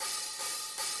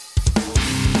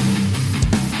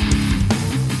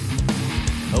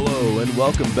and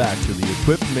welcome back to the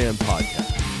Equipped Man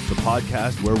Podcast, the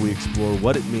podcast where we explore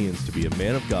what it means to be a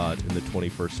man of God in the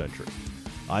 21st century.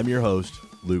 I'm your host,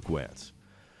 Luke Wantz,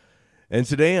 and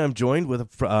today I'm joined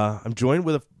with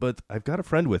but I've got a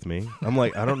friend with me. I'm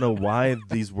like, I don't know why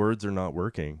these words are not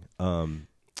working.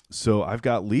 So I've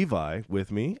got Levi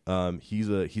with me. He's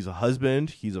a husband,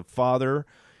 he's a father,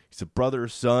 he's a brother,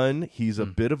 son, he's a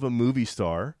bit of a movie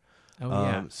star.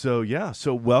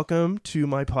 So welcome to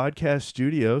my podcast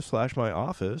studio / my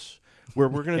office, where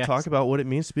we're going to talk about what it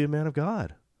means to be a man of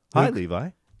God. Hi, Luke. Levi.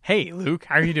 Hey, Luke.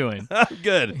 How are you doing? I'm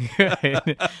good.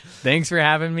 Thanks for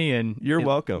having me. And You're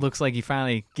welcome. Looks like you're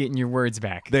finally getting your words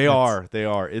back. They are.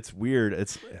 It's weird.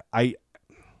 I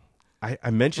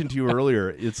mentioned to you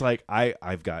earlier. It's like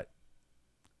I've got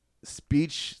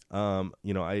speech.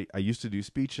 I used to do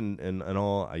speech and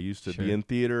all. I used to be in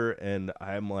theater, and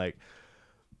I'm like,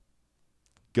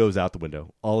 goes out the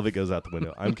window. All of it goes out the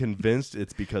window. I'm convinced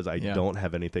it's because I don't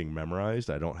have anything memorized.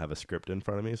 I don't have a script in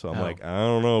front of me. So I'm like, I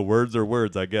don't know. Words are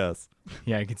words, I guess.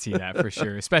 Yeah, I can see that for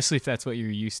sure. Especially if that's what you're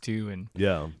used to. And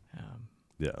yeah.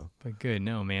 But good.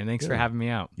 No, man. Thanks for having me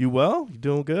out. You well? You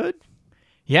doing good?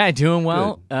 Yeah, doing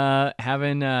well.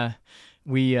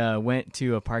 We went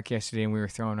to a park yesterday and we were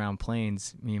throwing around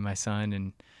planes, me and my son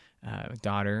and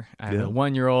daughter. I have a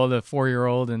 1-year-old, a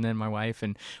 4-year-old, and then my wife,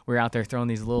 and we were out there throwing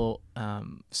these little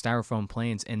styrofoam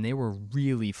planes, and they were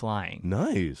really flying.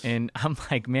 Nice. And I'm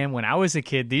like, man, when I was a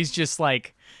kid, these just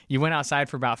like, you went outside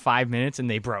for about 5 minutes and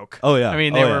they broke. Oh yeah. I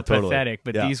mean, they were totally. pathetic,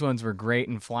 but these ones were great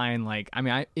and flying like,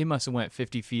 it must have went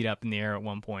 50 feet up in the air at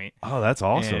one point. Oh, that's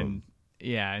awesome.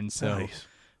 And so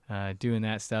nice. Doing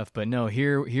that stuff, but no,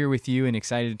 here with you and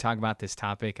excited to talk about this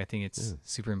topic. I think it's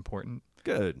super important.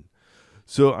 Good.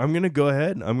 So I'm going to go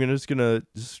ahead. I'm just going to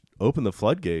open the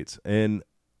floodgates. And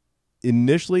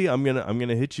initially I'm going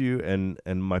to hit you. And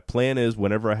my plan is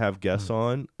whenever I have guests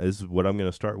on is what I'm going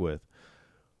to start with.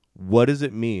 What does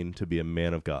it mean to be a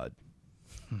man of God?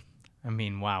 I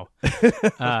mean, wow.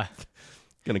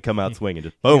 Going to come out swinging.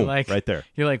 Just boom, right there.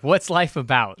 You're like, what's life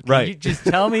about? Can you just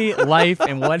tell me life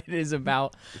and what it is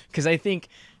about? Because I think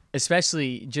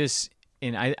especially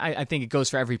and I think it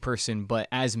goes for every person, but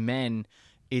as men,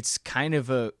 it's kind of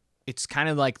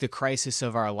like the crisis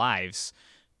of our lives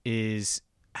is,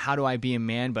 how do I be a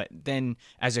man? But then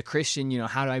as a Christian,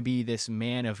 how do I be this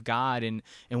man of God? And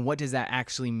what does that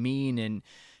actually mean?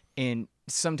 And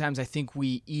sometimes I think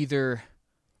we either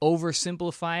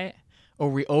oversimplify it or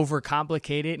we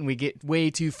overcomplicate it and we get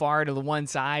way too far to the one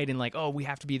side and like, oh, we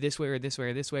have to be this way or this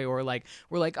way or this way. Or like,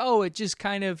 we're like, oh, it's just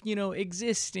kind of,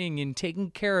 existing and taking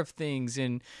care of things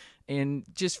and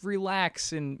just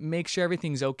relax and make sure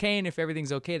everything's okay. And if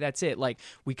everything's okay, that's it. Like,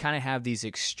 we kind of have these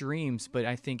extremes, but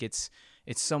I think it's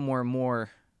somewhere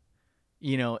more,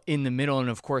 in the middle. And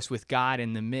of course, with God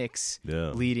in the mix,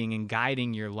 leading and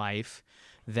guiding your life,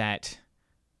 that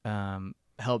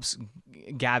helps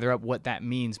gather up what that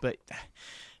means. But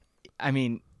I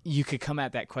mean, you could come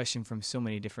at that question from so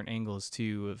many different angles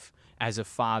too, of as a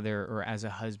father or as a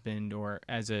husband or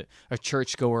as a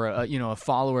churchgoer, a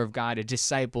follower of God, a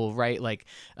disciple, right? Like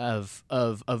of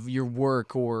your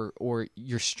work or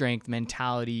your strength,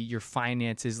 mentality, your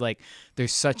finances. Like,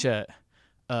 there's such a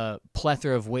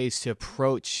plethora of ways to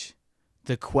approach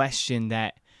the question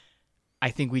that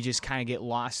I think we just kind of get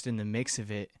lost in the mix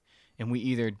of it, and we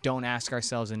either don't ask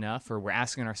ourselves enough or we're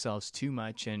asking ourselves too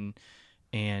much, and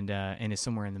it's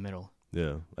somewhere in the middle.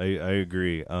 Yeah, I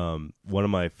agree. One of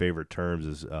my favorite terms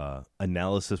is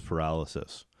analysis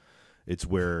paralysis. It's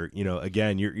where,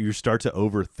 again, you start to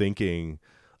overthinking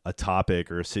a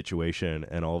topic or a situation,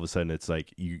 and all of a sudden it's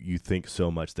like you think so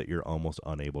much that you're almost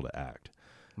unable to act.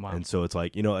 Wow. And so it's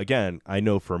like, again, I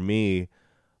know for me,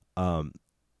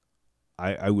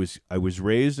 I was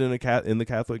raised in the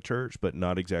Catholic Church, but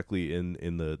not exactly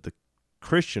in the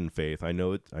Christian faith. I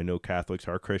know Catholics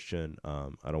are Christian.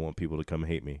 I don't want people to come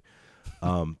hate me.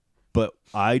 But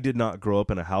I did not grow up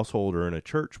in a household or in a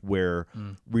church where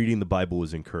reading the Bible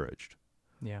was encouraged.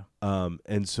 Yeah.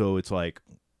 And so it's like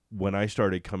when I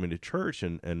started coming to church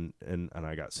and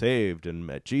I got saved and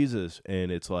met Jesus,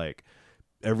 and it's like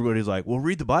everybody's like, "Well,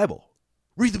 read the Bible.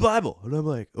 Read the Bible." And I'm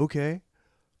like, "Okay.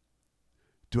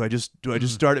 Do I just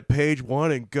start at page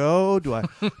 1 and go? Do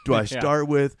I start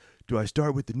with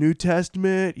the New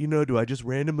Testament? Do I just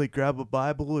randomly grab a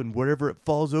Bible and whatever it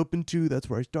falls open to, that's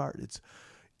where I start?" It's,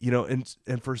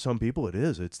 and for some people it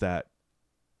is. It's that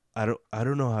I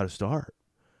don't know how to start,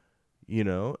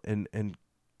 and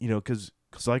because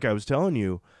like I was telling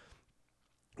you,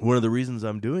 one of the reasons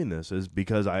I'm doing this is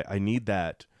because I need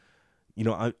that.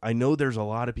 I know there's a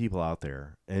lot of people out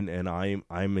there, and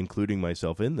I'm including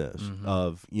myself in this,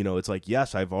 of, it's like,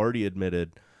 yes, I've already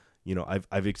admitted,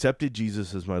 I've accepted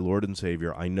Jesus as my Lord and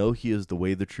Savior. I know he is the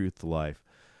way, the truth, the life.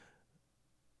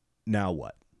 Now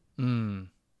what?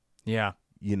 Yeah.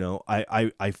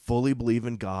 I fully believe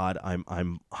in God. I'm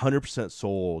 100%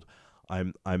 sold.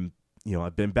 I've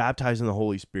been baptized in the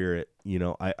Holy Spirit.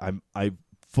 I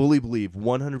fully believe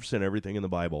 100% everything in the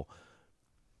Bible.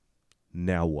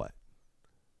 Now what?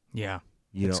 Yeah.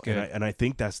 That's good. And I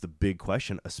think that's the big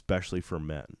question, especially for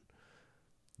men.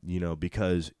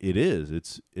 Because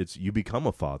it's you become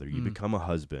a father, you become a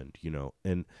husband,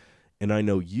 and I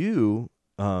know you,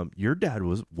 your dad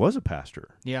was a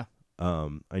pastor. Yeah.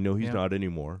 I know he's not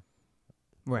anymore.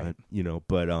 Right.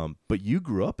 But you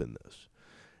grew up in this.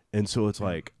 And so it's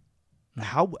like,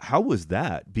 how was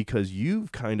that? Because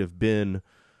you've kind of been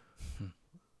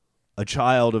a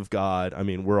child of God. I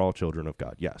mean, we're all children of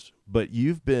God, yes. But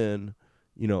you've been,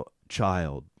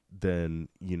 child, then,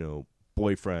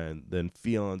 boyfriend, then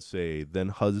fiance, then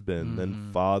husband,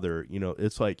 then father.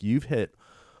 It's like you've hit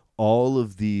all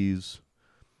of these,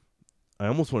 I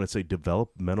almost want to say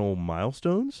developmental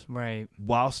milestones, right,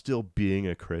 while still being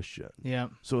a Christian. Yeah.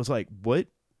 So it's like, what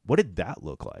did that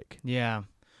look like? Yeah.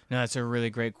 No, that's a really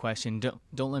great question.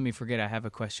 Don't let me forget. I have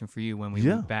a question for you when we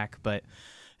look back, but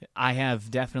I have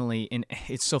definitely, and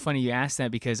it's so funny you asked that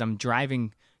because I'm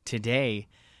driving today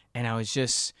and I was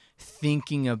just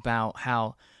thinking about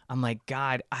how I'm like,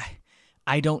 God,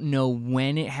 I don't know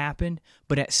when it happened,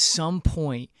 but at some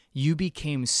point you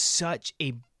became such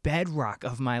a bedrock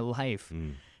of my life.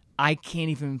 I can't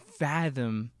even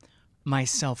fathom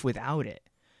myself without it.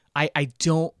 I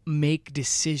don't make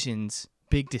decisions,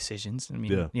 big decisions. I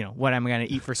mean, what I'm going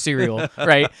to eat for cereal,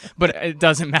 right? But it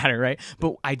doesn't matter, right?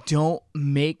 But I don't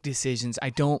make decisions. I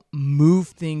don't move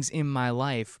things in my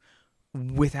life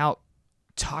without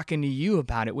talking to you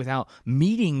about it, without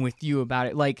meeting with you about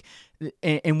it. Like,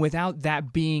 and without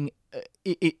that being,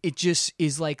 it just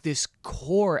is like this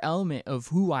core element of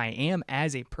who I am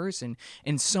as a person.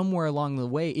 And somewhere along the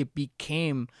way, it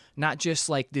became not just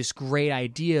like this great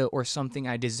idea or something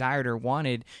I desired or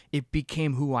wanted. It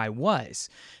became who I was.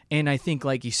 And I think,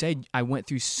 like you said, I went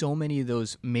through so many of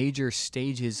those major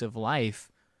stages of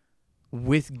life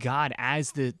with God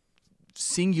as the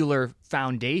singular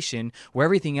foundation where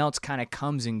everything else kind of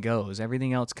comes and goes.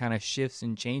 Everything else kind of shifts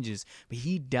and changes, but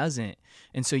he doesn't.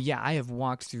 And so, I have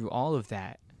walked through all of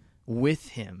that with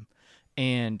him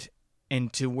and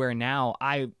to where now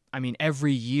I mean,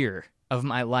 every year of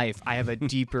my life, I have a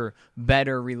deeper,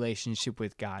 better relationship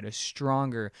with God, a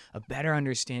stronger, a better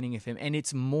understanding of him. And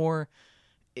it's more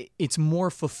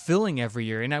fulfilling every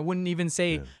year. And I wouldn't even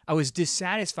say I was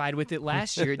dissatisfied with it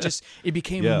last year. It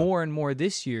became more and more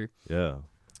this year. Yeah.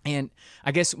 And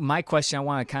I guess my question, I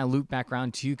want to kind of loop back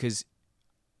around to you because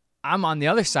I'm on the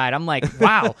other side. I'm like,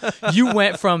 wow, you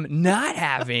went from not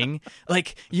having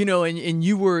and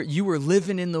you were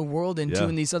living in the world and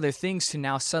doing these other things to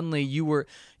now suddenly you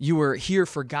were here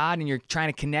for God and you're trying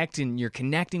to connect and you're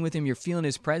connecting with him. You're feeling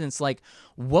his presence. Like,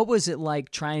 what was it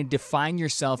like trying to define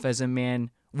yourself as a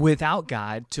man without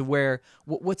God to where,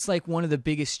 what's like one of the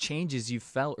biggest changes you've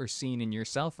felt or seen in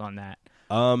yourself on that?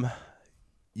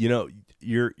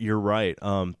 You're right.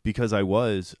 Because I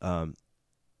was,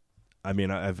 I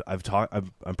mean,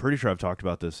 I'm pretty sure I've talked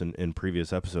about this in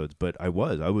previous episodes, but I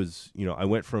was, I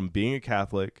went from being a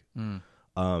Catholic.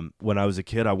 When I was a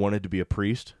kid, I wanted to be a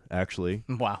priest, actually.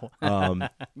 Wow.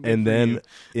 And then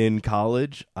in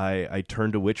college, I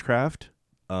turned to witchcraft,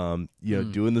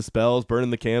 doing the spells, burning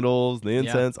the candles, the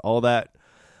incense, all that.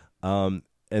 And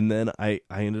then I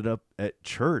ended up at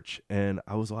church and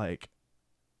I was like,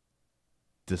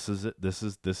 this is it. This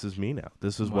is me now.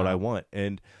 This is what I want.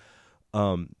 And,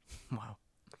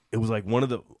 it was like one of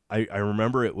the, I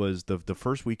remember it was the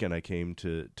first weekend I came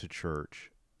to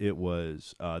church. It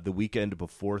was, the weekend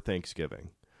before Thanksgiving,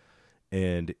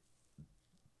 and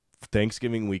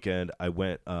Thanksgiving weekend, I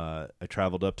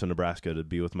traveled up to Nebraska to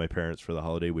be with my parents for the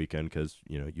holiday weekend because,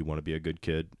 you want to be a good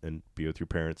kid and be with your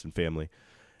parents and family.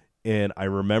 And I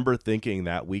remember thinking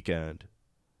that weekend,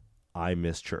 I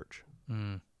missed church.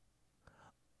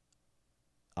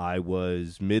 I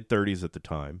was mid-30s at the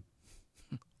time.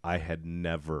 I had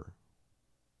never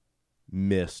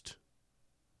missed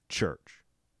church.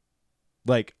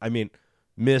 Like, I mean,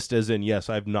 missed as in, yes,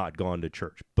 I've not gone to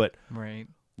church. But,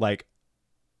 like,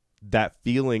 that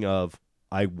feeling of,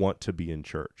 I want to be in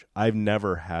church. I've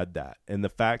never had that. And the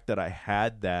fact that I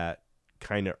had that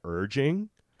kind of urging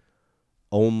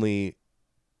only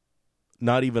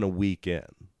not even a week in.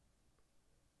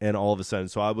 And all of a sudden,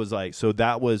 so I was like, so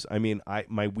that was, I mean,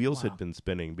 my wheels had been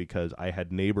spinning because I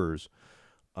had neighbors,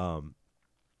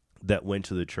 that went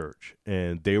to the church,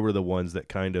 and they were the ones that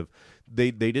kind of,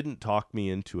 they didn't talk me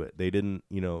into it. They didn't,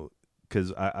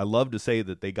 because I love to say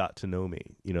that they got to know me.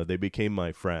 They became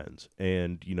my friends,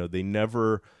 and, they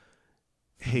never,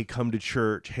 hey, come to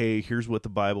church. Hey, here's what the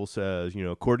Bible says.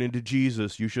 According to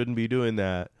Jesus, you shouldn't be doing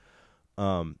that.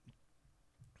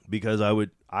 Because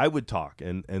I would talk,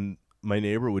 and my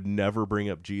neighbor would never bring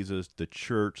up Jesus, the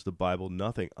church, the Bible,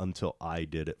 nothing until I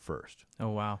did it first. Oh,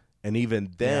 wow. And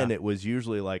even then it was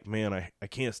usually like, man, I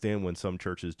can't stand when some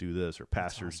churches do this or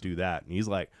pastors do that. And he's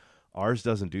like, ours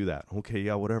doesn't do that. Okay,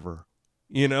 yeah, whatever.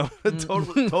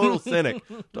 Total cynic.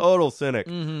 Total cynic.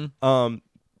 Mm-hmm.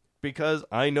 Because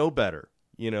I know better,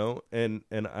 and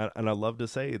I love to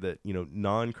say that,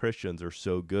 non-Christians are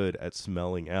so good at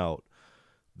smelling out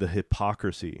the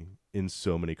hypocrisy in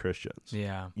so many Christians.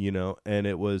 Yeah. And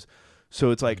it was,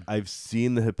 so it's like, I've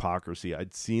seen the hypocrisy.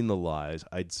 I'd seen the lies.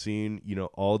 I'd seen,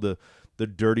 all the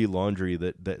dirty laundry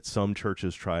that some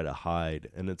churches try to hide.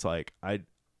 And it's like, I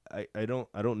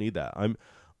don't need that.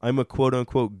 I'm a quote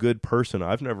unquote good person.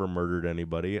 I've never murdered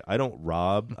anybody. I don't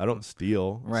rob. I don't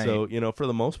steal. Right. So, for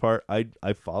the most part,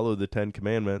 I follow the 10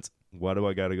 Commandments. Why do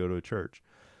I got to go to a church?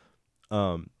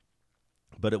 But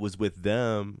it was with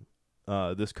them,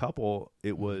 this couple,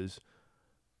 it was,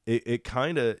 it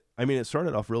kind of, it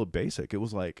started off real basic. It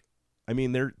was like,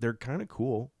 they're kind of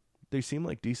cool. They seem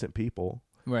like decent people.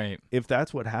 Right. If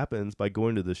that's what happens by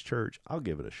going to this church, I'll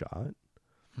give it a shot.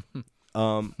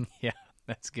 Yeah,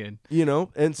 that's good.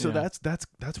 And so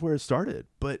that's where it started.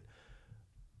 But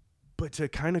to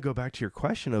kind of go back to your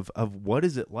question of what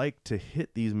is it like to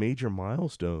hit these major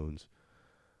milestones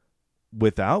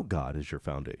without God as your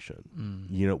foundation,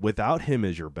 without him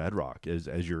as your bedrock,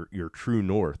 as your true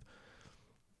north.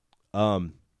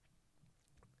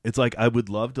 It's like, I would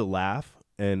love to laugh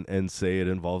and say it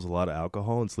involves a lot of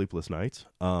alcohol and sleepless nights.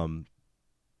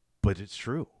 But it's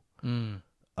true.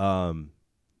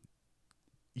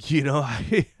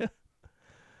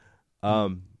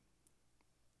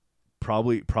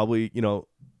 Probably,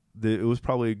 it was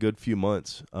probably a good few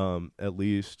months, at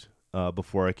least,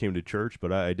 before I came to church,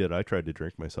 but I tried to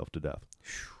drink myself to death.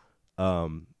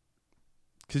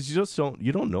 'Cause you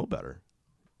don't know better,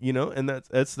 and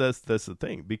that's the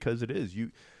thing, because it is,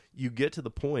 you get to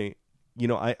the point,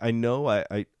 I know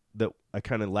that I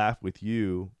kind of laugh with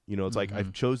you, it's like,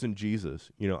 I've chosen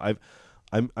Jesus,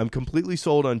 I'm completely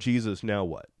sold on Jesus. Now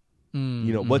what?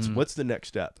 What's the next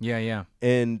step? Yeah.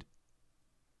 And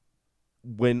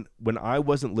when I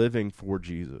wasn't living for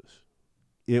Jesus,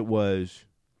 it was,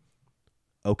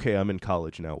 okay, I'm in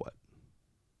college. Now what?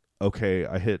 Okay,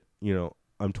 I hit,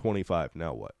 I'm 25.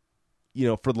 Now what?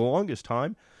 For the longest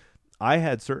time, I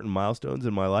had certain milestones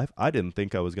in my life I didn't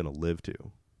think I was going to live to,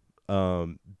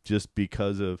 just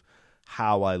because of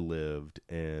how I lived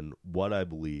and what I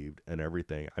believed and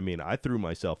everything. I threw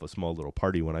myself a small little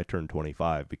party when I turned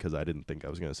 25 because I didn't think I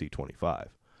was going to see 25.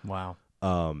 Wow.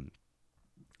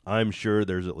 I'm sure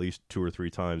there's at least 2 or 3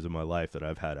 times in my life that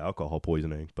I've had alcohol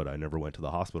poisoning, but I never went to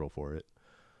the hospital for it.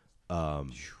 I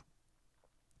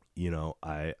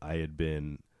had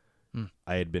been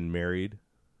married,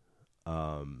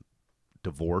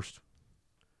 divorced.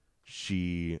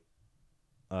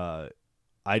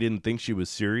 I didn't think she was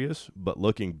serious, but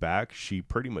looking back, she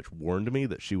pretty much warned me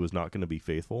that she was not going to be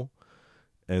faithful.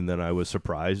 And then I was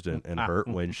surprised and hurt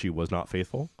when she was not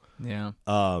faithful. Yeah.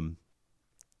 So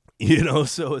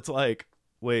it's like,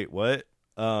 wait, what?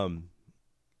 It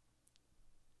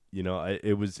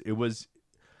was,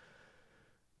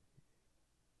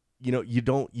 you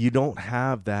don't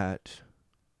have that.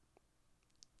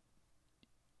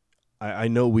 I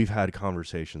know we've had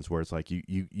conversations where it's like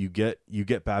you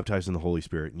get baptized in the Holy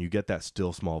Spirit, and you get that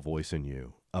still small voice in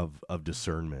you of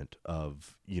discernment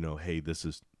of, hey, this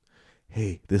is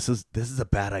a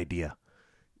bad idea,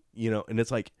 and it's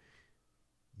like,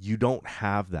 you don't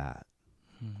have that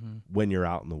when you're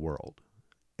out in the world,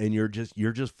 and you're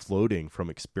just floating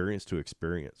from experience to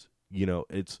experience.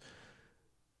 It's,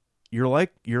 you're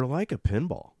like a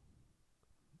pinball,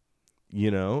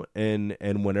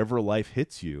 and whenever life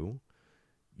hits you,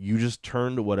 you just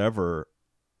turn to whatever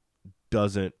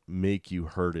doesn't make you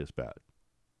hurt as bad.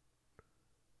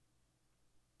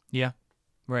 Yeah.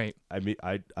 Right. I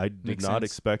did not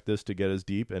expect this to get as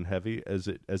deep and heavy as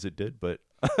it did, but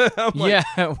we're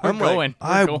going,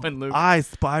 Luke. I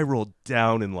spiraled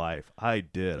down in life. I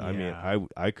did. Yeah.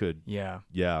 I could. Yeah.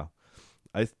 Yeah.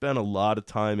 I spent a lot of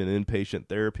time in inpatient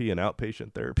therapy and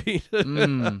outpatient therapy.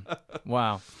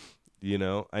 Wow.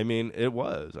 It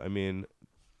was.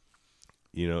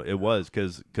 It was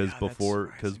because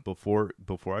before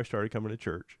I started coming to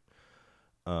church,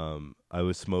 I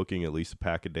was smoking at least a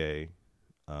pack a day.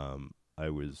 I I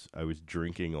was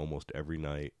drinking almost every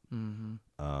night. Mm-hmm.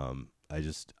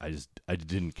 I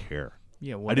didn't care.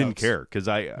 Yeah, I didn't care because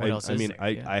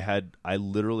I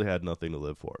literally had nothing to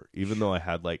live for, even though I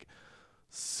had like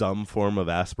some form of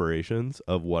aspirations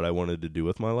of what I wanted to do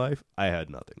with my life. I had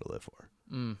nothing to live for.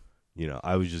 You know,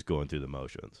 I was just going through the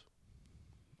motions.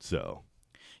 So,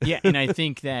 yeah, and I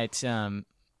think that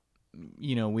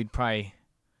you know, we'd probably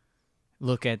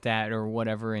look at that or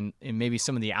whatever, and maybe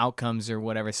some of the outcomes or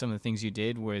whatever, some of the things you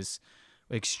did was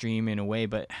extreme in a way,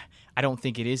 but I don't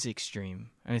think it is extreme.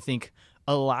 And I think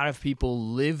a lot of people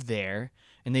live there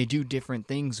and they do different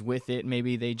things with it.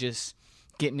 Maybe they just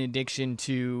get an addiction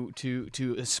to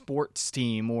a sports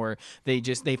team, or they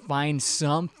find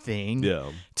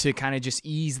something to kind of just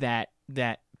ease that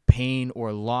pain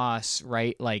or loss,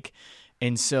 right? Like,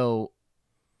 and so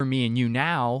for me and you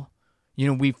now, you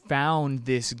know, we found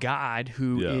this God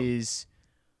who is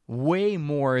way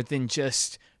more than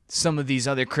just some of these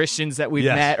other Christians that we've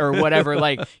met or whatever.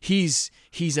 Like he's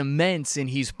immense and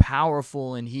he's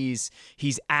powerful and he's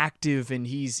active and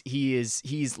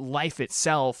he's life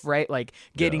itself, right? Like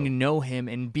getting to know him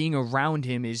and being around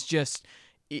him is just,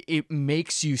 it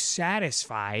makes you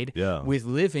satisfied with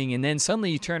living. And then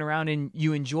suddenly you turn around and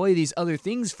you enjoy these other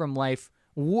things from life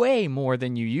way more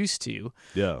than you used to.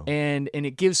 Yeah. And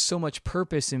it gives so much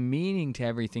purpose and meaning to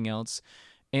everything else.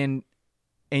 And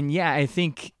yeah, I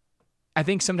think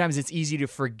sometimes it's easy to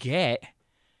forget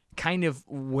kind of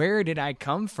where did I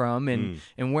come from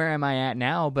and where am I at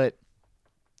now, but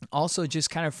also just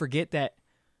kind of forget that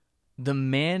the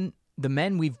men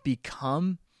we've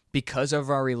become because of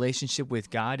our relationship with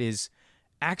God is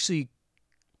actually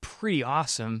pretty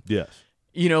awesome. Yes.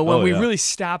 You know, when we really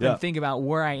stop and think about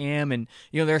where I am, and,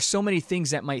 you know, there are so many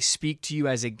things that might speak to you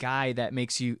as a guy that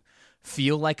makes you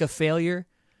feel like a failure.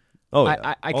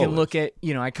 I can look at,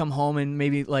 you know, I come home and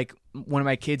maybe like one of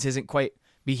my kids isn't quite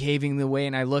behaving the way,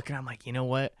 and I look and I'm like, you know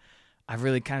what? I've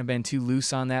really kind of been too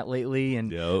loose on that lately,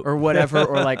 and or whatever,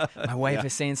 or like my wife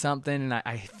is saying something and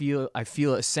I feel a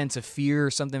sense of fear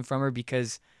or something from her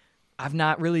because I've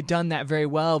not really done that very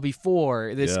well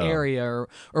before this area or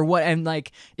what. And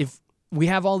like, if we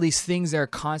have all these things that are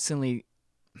constantly,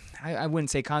 I wouldn't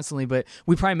say constantly, but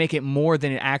we probably make it more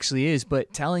than it actually is,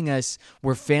 but telling us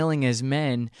we're failing as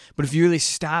men. But if you really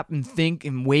stop and think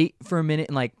and wait for a minute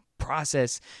and like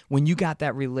process, when you got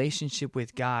that relationship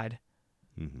with God,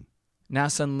 now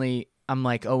suddenly I'm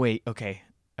like, oh wait, okay.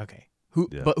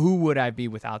 But who would I be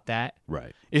without that?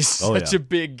 Right. It's such a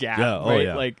big gap,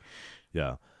 right? Like,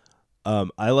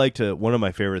 I like to, one of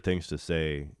my favorite things to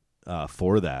say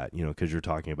for that, you know, because you're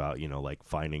talking about, you know, like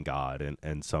finding God,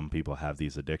 and some people have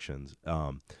these addictions.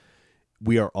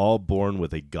 We are all born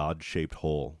with a God-shaped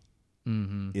hole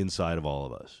inside of all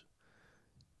of us,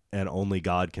 and only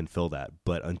God can fill that.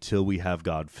 But until we have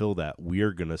God fill that, we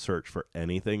are going to search for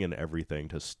anything and everything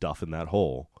to stuff in that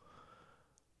hole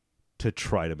to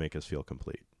try to make us feel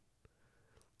complete.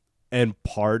 And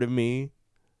there's part of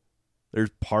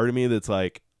me that's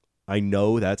like, I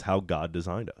know that's how God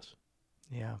designed us.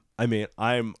 Yeah. I mean,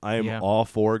 I'm all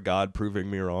for God proving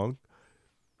me wrong,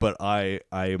 but I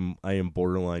am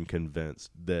borderline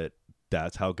convinced that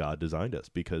that's how God designed us,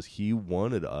 because he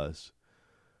wanted us.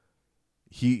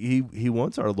 He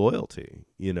wants our loyalty,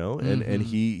 you know, and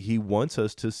he wants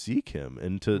us to seek him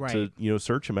and to you know,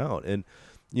 search him out. And,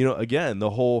 you know, again, the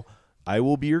whole, I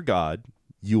will be your God,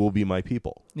 you will be my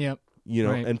people. Yep. You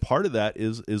know, and part of that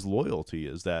is loyalty,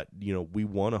 is that, you know, we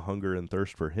want to hunger and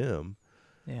thirst for him.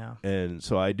 Yeah. And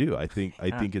so I do. I think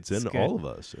it's in all of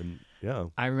us. And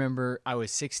I remember I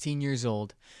was 16 years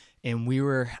old, and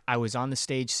I was on the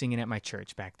stage singing at my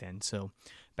church back then. So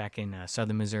back in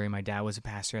southern Missouri, my dad was a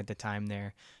pastor at the time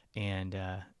there, and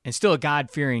still a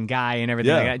God-fearing guy and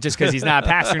everything like that. Just because he's not a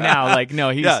pastor now, like, no,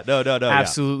 he's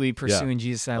absolutely pursuing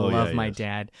Jesus. I love my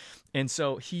dad. And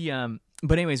so he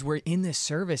but anyways, we're in this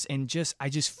service, and I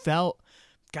just felt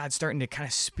God starting to kind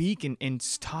of speak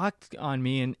and talk on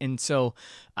me. And so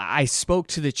I spoke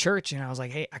to the church, and I was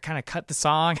like, hey, I kind of cut the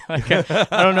song. Like,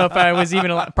 I don't know if I was even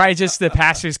allowed, probably just the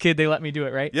pastor's kid. They let me do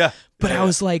it, right? Yeah. But I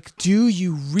was like, do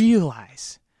you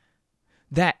realize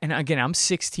that? And again, I'm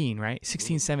 16, right?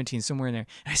 16, 17, somewhere in there.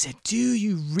 And I said, do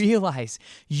you realize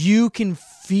you can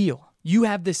feel? You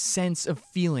have this sense of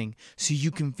feeling so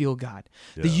you can feel God.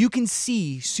 That you can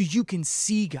see so you can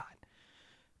see God.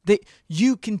 That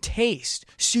you can taste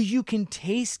so you can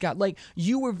taste God. Like,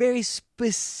 you were very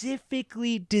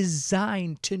specifically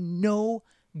designed to know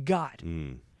God.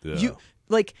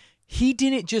 He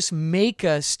didn't just make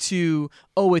us to,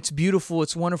 oh, it's beautiful,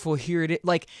 it's wonderful, here it is.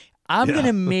 Like, I'm going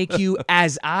to make you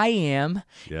as I am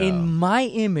in my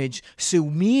image so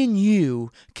me and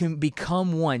you can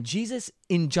become one. Jesus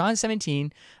in John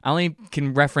 17, I only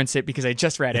can reference it because I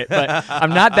just read it, but I'm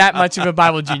not that much of a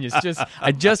Bible genius.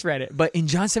 I just read it. But in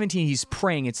John 17, he's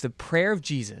praying. It's the prayer of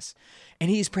Jesus. And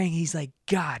he's praying, he's like,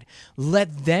 God,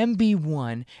 let them be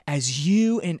one as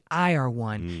you and I are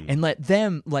one. And let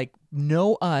them like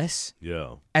know us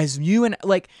as you and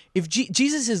like, if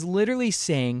Jesus is literally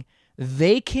saying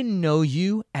they can know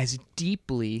you as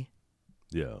deeply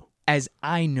as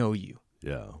I know you.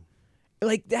 Yeah.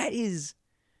 Like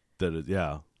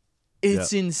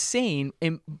it's insane.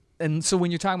 And so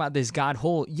when you're talking about this God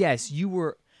whole, yes, you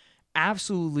were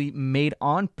absolutely made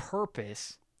on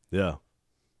purpose. Yeah.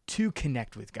 To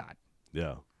connect with God.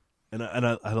 Yeah. And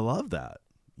I love that,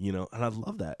 and I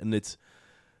love that. And it's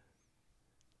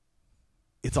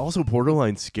also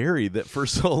borderline scary that for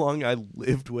so long I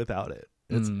lived without it.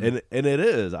 And it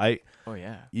is. I'm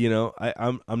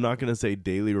not going to say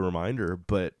daily reminder,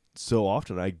 but so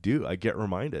often I get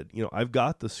reminded, I've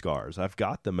got the scars. I've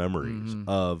got the memories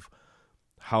of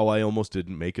how I almost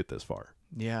didn't make it this far.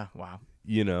 Yeah. Wow.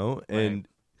 And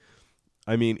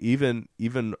I mean, even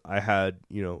I had,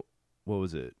 what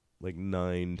was it, like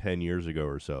 9-10 years ago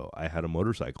or so, I had a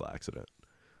motorcycle accident.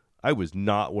 I was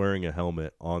not wearing a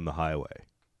helmet on the highway,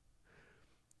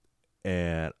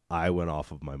 and I went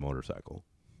off of my motorcycle.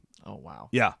 Oh, wow.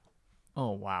 Yeah.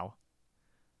 Oh, wow.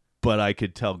 But I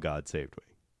could tell God saved me.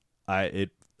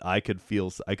 I could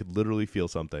literally feel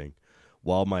something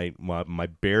while my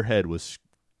bare head was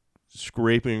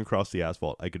scraping across the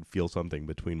asphalt. I could feel something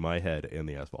between my head and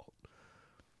the asphalt.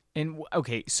 And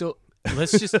okay, so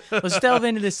let's delve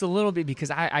into this a little bit,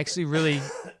 because I actually really,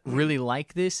 really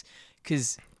like this,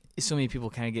 because so many people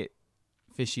kind of get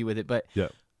fishy with it. But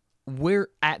where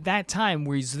at that time,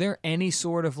 was there any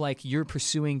sort of like you're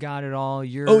pursuing God at all?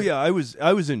 I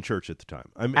was in church at the time.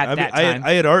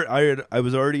 I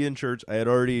was already in church. I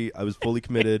was fully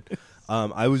committed.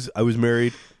 I was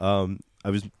married. I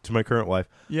was to my current wife.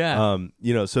 Yeah.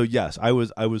 So yes, I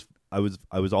was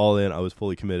all in. I was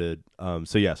fully committed.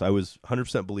 So yes, I was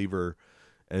 100% believer.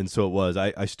 And so it was,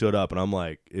 I stood up and I'm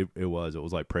like, it was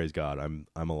like, praise God.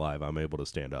 I'm alive. I'm able to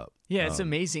stand up. Yeah. It's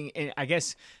amazing. And I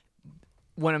guess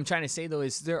what I'm trying to say though,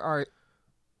 is there are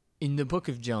in the book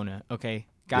of Jonah. Okay.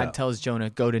 God tells Jonah,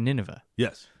 go to Nineveh.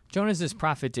 Yes. Jonah's this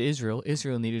prophet to Israel.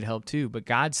 Israel needed help too, but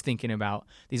God's thinking about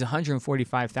these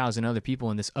 145,000 other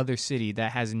people in this other city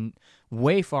that has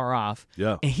way far off.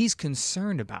 Yeah. And he's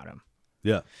concerned about them.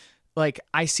 Yeah. Like,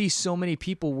 I see so many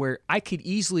people where I could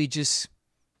easily just,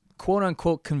 quote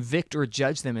unquote, convict or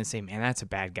judge them and say, man, that's a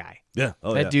bad guy. Yeah.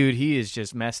 That dude, he is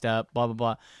just messed up, blah, blah,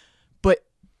 blah. But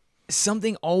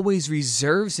something always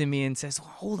reserves in me and says, well,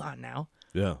 hold on now.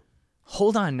 Yeah.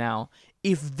 Hold on now.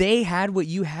 If they had what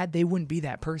you had, they wouldn't be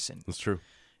that person. That's true.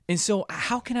 And so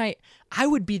how can I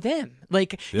would be them.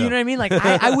 Like, you know what I mean? Like,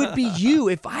 I would be you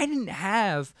if I didn't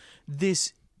have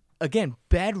this, again,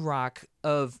 bedrock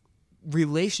of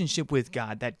relationship with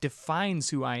God that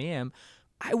defines who I am.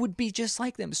 I would be just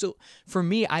like them. So for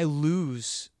me, I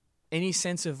lose any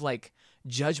sense of like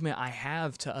judgment I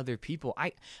have to other people.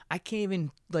 I can't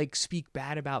even like speak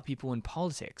bad about people in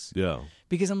politics. Yeah.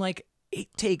 Because I'm like, it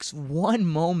takes one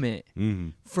moment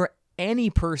for any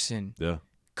person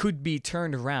could be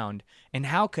turned around. And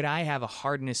how could I have a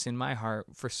hardness in my heart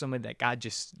for someone that God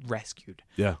just rescued?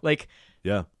 Yeah. Like,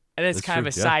 yeah. And that's kind of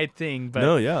a side thing. But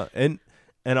no, yeah. And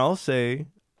I'll say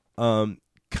kind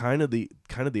of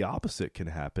the opposite can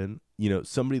happen.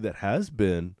 Somebody that has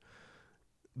been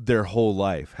their whole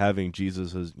life having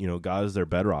Jesus as, God as their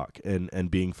bedrock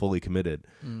and being fully committed,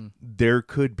 there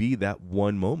could be that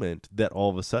one moment that all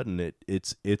of a sudden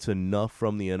it's enough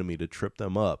from the enemy to trip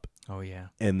them up. Oh yeah.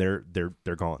 And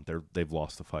they're gone. They've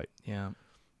lost the fight. Yeah.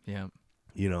 Yeah.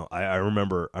 I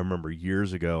remember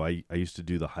years ago I used to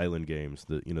do the Highland Games,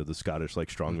 the Scottish like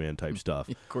strongman type stuff.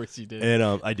 Of course you did.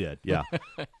 And I did, yeah.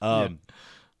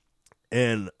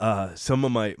 And some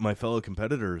of my fellow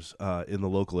competitors in the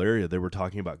local area, they were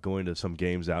talking about going to some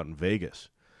games out in Vegas,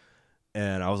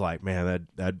 and I was like, man,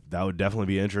 that would definitely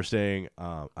be interesting.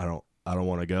 I don't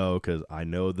want to go because I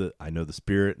know the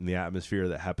spirit and the atmosphere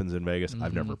that happens in Vegas.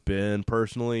 I've never been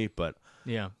personally, but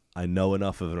I know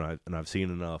enough of it, and I've seen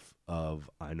enough of.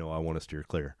 I know I want to steer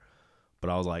clear, but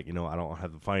I was like, I don't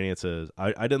have the finances.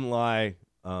 I didn't lie.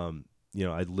 I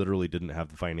literally didn't have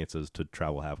the finances to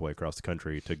travel halfway across the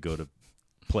country to go to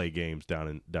play games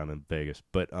down in Vegas.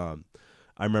 But I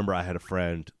remember I had a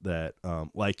friend that,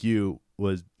 like you,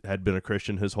 had been a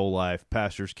Christian his whole life,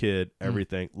 pastor's kid,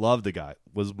 everything. Loved the guy.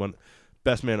 Was one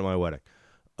best man at my wedding.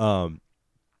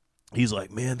 He's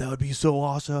like, man, that would be so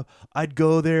awesome. I'd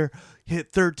go there,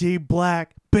 hit 13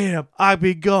 black, bam, I'd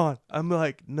be gone. I'm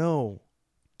like, no,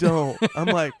 don't. I'm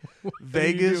like,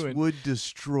 Vegas would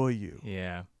destroy you.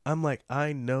 Yeah. I'm like,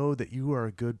 I know that you are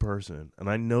a good person, and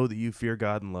I know that you fear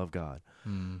God and love God.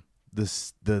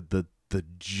 The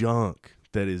junk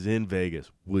that is in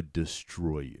Vegas would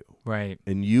destroy you. Right.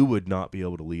 And you would not be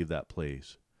able to leave that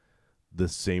place the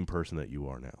same person that you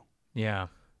are now. Yeah.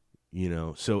 You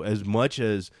know, so as much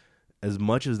as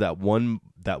that one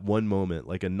moment,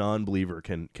 like a non-believer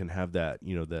can have that,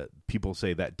 you know, that people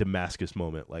say that Damascus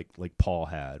moment, like Paul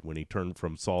had when he turned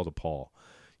from Saul to Paul,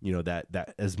 you know,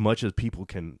 that as much as people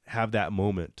can have that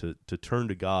moment to turn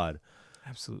to God.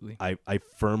 Absolutely. I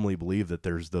firmly believe that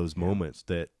there's those moments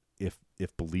that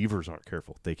if believers aren't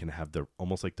careful, they can have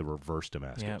almost like the reverse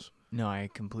Damascus. Yeah. No, I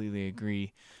completely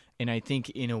agree. And I think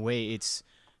in a way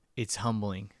it's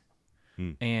humbling.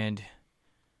 And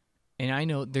I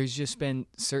know there's just been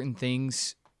certain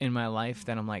things in my life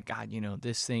that I'm like, God, you know,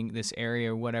 this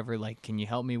area or whatever, like, can you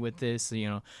help me with this? You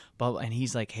know, but, and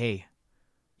he's like, hey,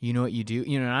 you know what you do?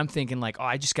 You know, and I'm thinking like,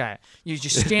 oh, you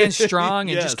just stand strong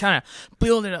and just kind of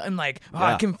build it up and like,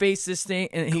 I can face this thing.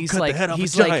 And he's like,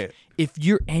 if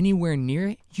you're anywhere near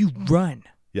it, you run.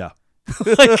 Yeah.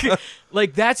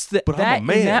 like that's the, but that I'm a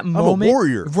man. In that I'm moment, a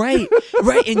warrior. Right.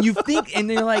 And you think, and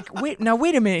they're like, wait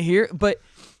a minute here. But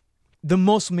the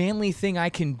most manly thing I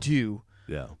can do,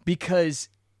 because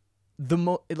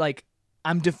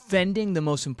I'm defending the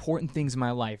most important things in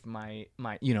my life, my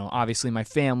you know, obviously my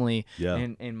family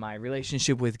and my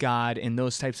relationship with God and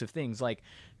those types of things. Like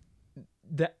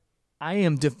that, I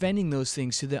am defending those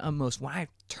things to the utmost when I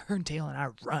turn tail and I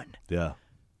run. Yeah.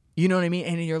 You know what I mean?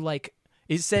 And you're like,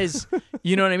 it says,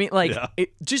 you know what I mean? Like,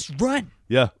 just run.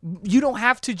 Yeah. You don't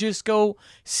have to just go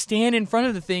stand in front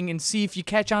of the thing and see if you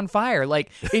catch on fire.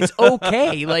 Like, it's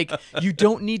okay. Like, you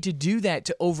don't need to do that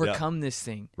to overcome this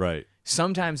thing. Right.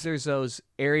 Sometimes there's those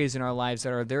areas in our lives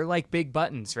that they're like big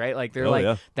buttons, right? Like,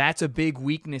 they're that's a big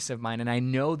weakness of mine. And I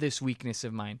know this weakness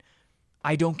of mine.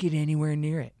 I don't get anywhere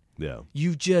near it. Yeah.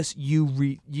 You just, you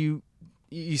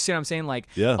see what I'm saying? Like,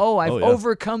 I've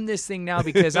overcome this thing now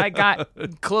because I got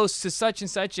close to such and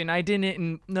such and I didn't.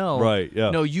 And no, right?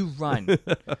 Yeah. No, you run.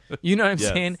 You know what I'm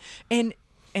saying? And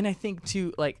I think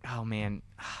too, like, oh man,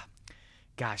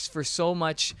 gosh, for so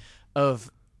much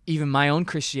of even my own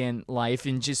Christian life,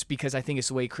 and just because I think it's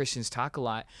the way Christians talk a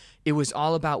lot, it was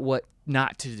all about what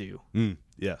not to do.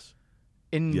 Yes.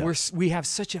 And we have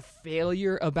such a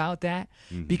failure about that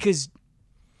because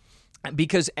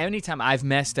anytime I've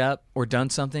messed up or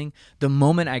done something, the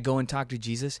moment I go and talk to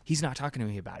Jesus, he's not talking to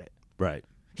me about it. Right.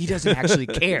 He doesn't actually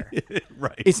care.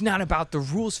 Right. It's not about the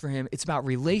rules for him. It's about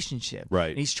relationship. Right.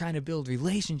 And he's trying to build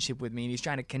relationship with me, and he's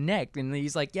trying to connect. And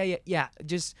he's like, yeah,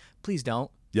 just please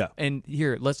don't. Yeah. And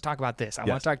here, let's talk about this. I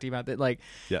want to talk to you about that. Like,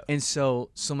 and so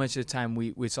much of the time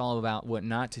it's all about what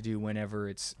not to do whenever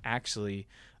it's actually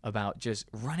about just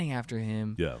running after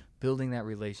him, building that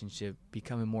relationship,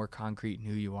 becoming more concrete in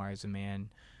who you are as a man.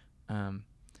 And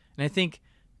I think,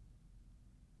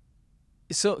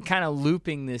 so kind of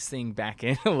looping this thing back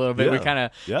in a little bit, we kind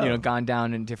of, you know, gone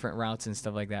down in different routes and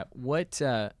stuff like that. What,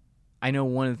 I know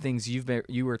one of the things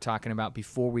you were talking about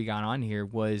before we got on here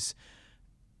was,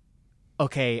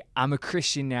 okay, I'm a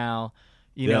Christian now,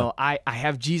 you know, I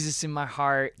have Jesus in my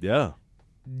heart. Yeah.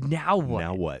 Now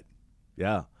what?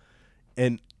 Yeah.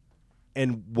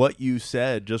 And what you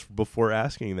said just before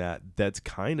asking that's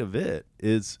kind of it,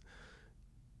 is,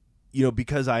 you know,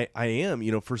 because I am,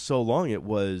 you know, for so long it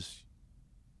was,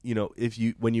 you know,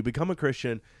 when you become a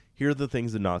Christian, here are the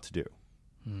things that not to do.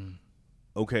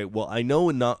 Okay, well, I know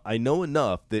enough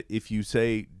that if you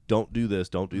say don't do this,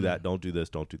 don't do that, don't do this,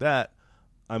 don't do that,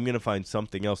 I'm going to find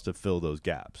something else to fill those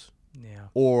gaps. Yeah.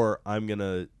 Or I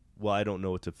don't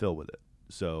know what to fill with it,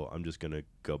 so I'm just going to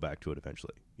go back to it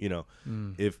eventually. You know,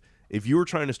 if you were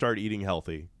trying to start eating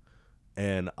healthy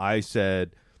and I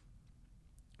said,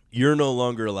 you're no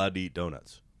longer allowed to eat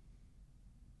donuts,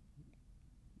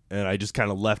 and I just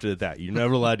kind of left it at that, you're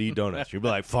never allowed to eat donuts, you'd be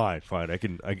like, fine,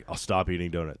 I'll stop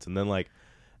eating donuts. And then, like,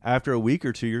 after a week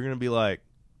or two, you're going to be like,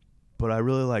 but I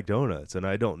really like donuts, and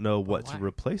I don't know what to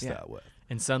replace that with.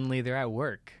 And suddenly they're at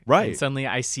work. Right. And suddenly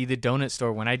I see the donut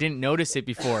store when I didn't notice it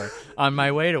before on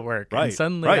my way to work. Right. And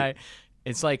suddenly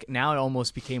it's like now it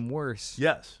almost became worse.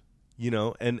 Yes. You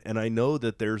know, and I know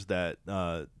that there's that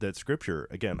scripture.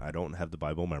 Again, I don't have the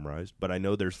Bible memorized, but I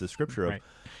know there's the scripture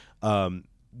of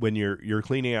when you're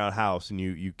cleaning out a house and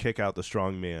you kick out the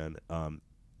strong man,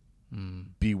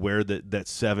 beware that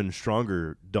 7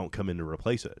 stronger don't come in to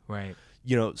replace it. Right.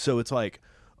 You know, so it's like,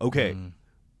 okay,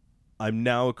 I'm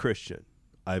now a Christian.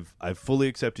 I've fully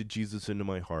accepted Jesus into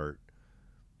my heart.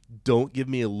 Don't give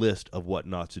me a list of what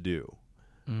not to do.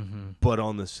 Mm-hmm. But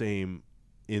on the same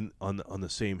on the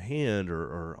same hand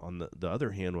or on the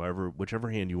other hand, whichever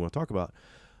hand you want to talk about,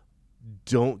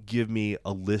 don't give me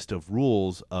a list of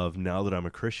rules of, now that I'm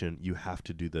a Christian, you have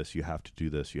to do this, you have to do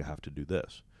this, you have to do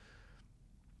this.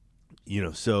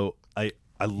 So I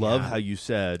love how you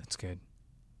said, that's good.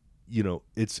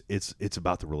 It's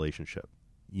about the relationship.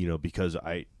 Because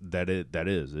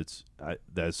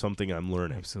that's something I'm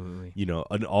learning. Absolutely.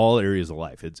 In all areas of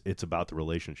life, it's about the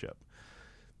relationship.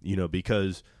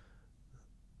 Because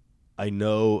I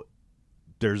know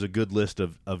there's a good list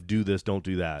of do this, don't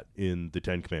do that in the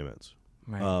 10 Commandments.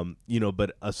 Right.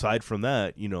 But aside from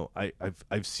that,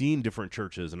 I've seen different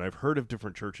churches and I've heard of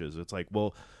different churches. It's like,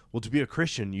 well, to be a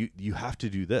Christian, you have to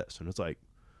do this, and it's like,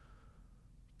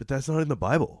 but that's not in the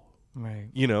Bible. Right.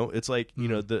 It's like,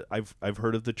 I've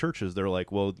heard of the churches. They're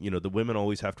like, well, the women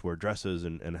always have to wear dresses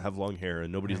and have long hair,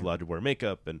 and nobody's allowed to wear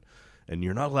makeup, and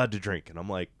you're not allowed to drink. And I'm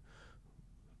like,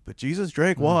 but Jesus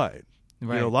drank wine.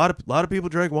 Right. A lot of people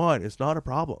drank wine. It's not a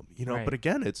problem. Right. But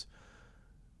again,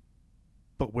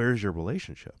 but where's your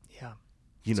relationship? Yeah.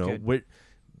 What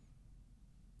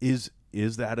is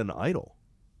that an idol?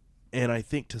 And I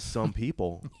think to some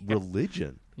people,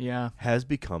 religion has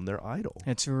become their idol.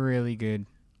 It's really good.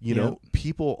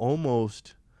 People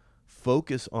almost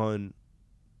focus on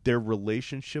their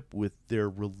relationship with their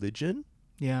religion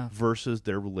versus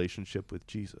their relationship with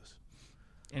Jesus.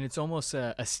 And it's almost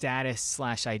a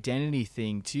status/identity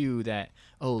thing too, that,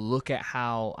 look at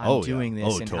how I'm doing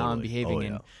this and totally. How I'm behaving,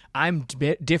 and I'm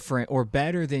different or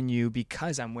better than you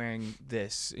because I'm wearing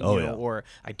this, or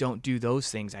I don't do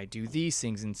those things, I do these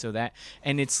things, and so that,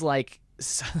 and it's like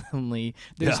suddenly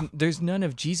there's none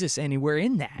of Jesus anywhere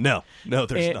in that. No,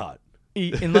 there's not.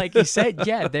 And like you said,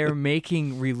 they're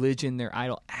making religion their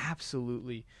idol,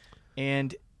 absolutely,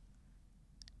 and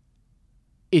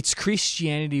it's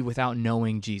Christianity without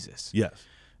knowing Jesus. Yes.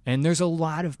 And there's a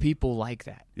lot of people like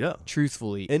that. Yeah.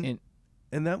 Truthfully.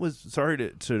 And that was, sorry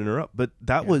to interrupt, but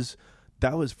that was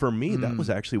for me, that was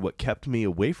actually what kept me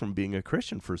away from being a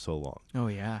Christian for so long. Oh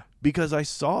yeah. Because I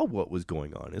saw what was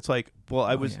going on. It's like, well,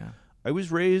 I was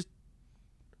raised,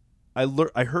 I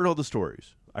heard all the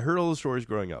stories. I heard all the stories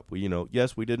growing up. We,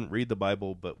 yes, we didn't read the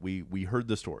Bible, but we heard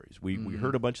the stories. We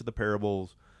heard a bunch of the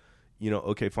parables.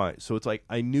 Okay, fine. So it's like,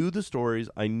 I knew the stories.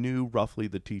 I knew roughly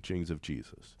the teachings of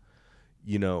Jesus,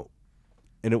 and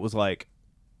it was like,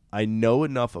 I know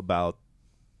enough about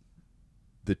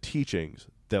the teachings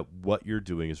that what you're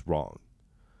doing is wrong.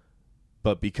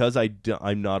 But because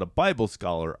I'm not a Bible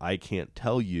scholar, I can't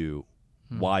tell you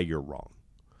why you're wrong,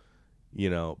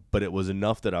 but it was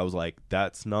enough that I was like,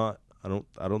 that's not, I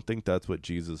don't think that's what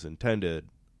Jesus intended.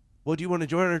 Well, do you want to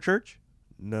join our church?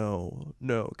 No,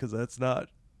 because that's not,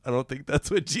 I don't think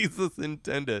that's what Jesus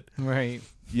intended. Right.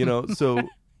 So,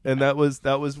 and that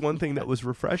was one thing that was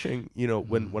refreshing,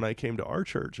 when I came to our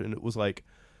church, and it was like,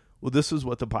 well, this is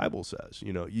what the Bible says.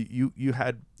 You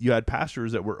had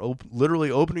pastors that were literally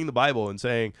opening the Bible and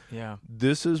saying,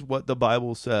 this is what the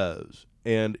Bible says,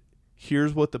 and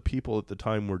here's what the people at the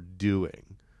time were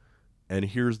doing, and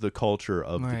here's the culture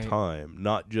of the time,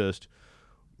 not just,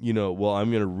 well, I'm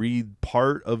going to read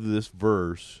part of this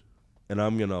verse and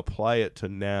I'm going to apply it to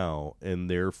now, and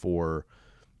therefore,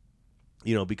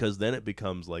 because then it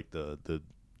becomes like the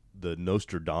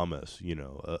Nostradamus,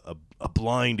 a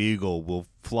blind eagle will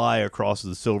fly across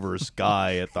the silver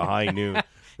sky at the high noon.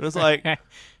 And it's like,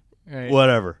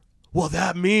 whatever. Well,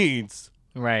 that means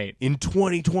in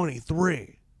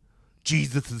 2023,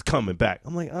 Jesus is coming back.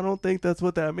 I'm like, I don't think that's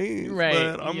what that means. Right.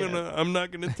 But I'm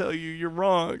not gonna tell you you're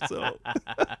wrong. So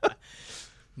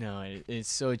no, it's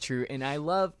so true. And I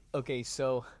love,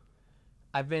 so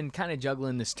I've been kind of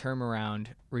juggling this term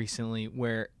around recently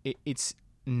where it's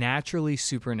naturally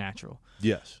supernatural.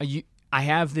 Yes. I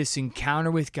have this encounter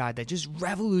with God that just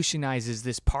revolutionizes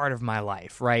this part of my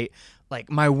life, right? Like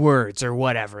my words or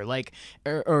whatever, like,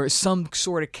 or some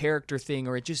sort of character thing,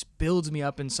 or it just builds me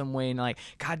up in some way. And like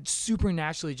God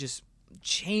supernaturally just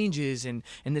changes and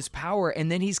this power. And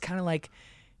then he's kind of like,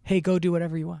 hey, go do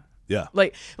whatever you want. Yeah.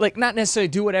 Like not necessarily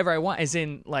do whatever I want as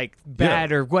in like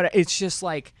bad or what. It's just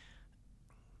like,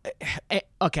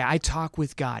 okay, I talk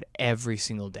with God every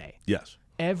single day. Yes.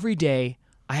 Every day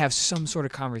I have some sort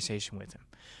of conversation with him.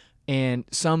 And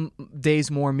some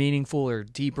days more meaningful or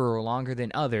deeper or longer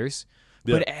than others.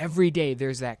 Yeah. But every day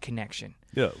there's that connection.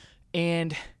 Yeah.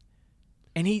 And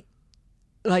he,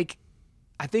 like,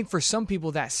 I think for some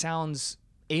people that sounds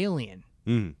alien.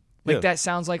 Mm. Like that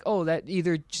sounds like, that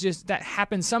either just that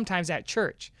happens sometimes at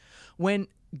church. When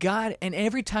God, and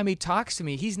every time he talks to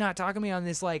me, he's not talking to me on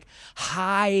this like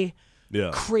high,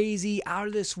 crazy, out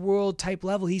of this world type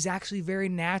level. He's actually very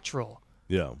natural.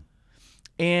 Yeah.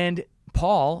 And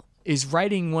Paul is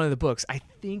writing one of the books. I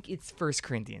think it's 1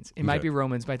 Corinthians. It might be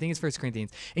Romans, but I think it's 1 Corinthians.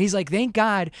 And he's like, thank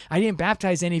God I didn't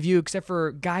baptize any of you except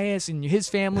for Gaius and his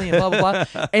family and blah, blah,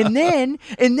 blah. and then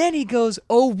he goes,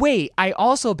 oh, wait, I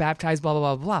also baptized blah,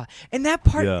 blah, blah, blah. And that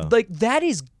part, like, that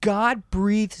is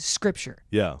God-breathed scripture.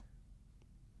 Yeah.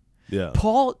 Yeah.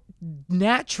 Paul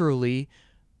naturally,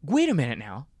 wait a minute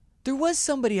now. There was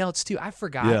somebody else too. I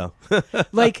forgot. Yeah.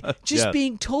 Like, just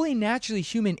being totally naturally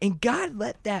human. And God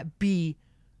let that be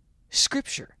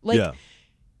scripture. Like,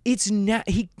 it's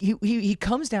he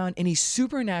comes down and he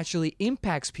supernaturally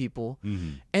impacts people,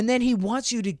 and then he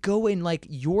wants you to go in like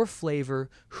your flavor,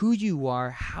 who you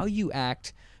are, how you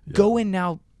act, go and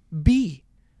now be.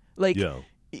 Like,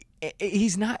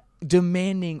 he's not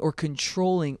demanding or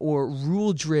controlling or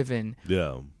rule driven.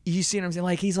 Yeah. You see what I'm saying?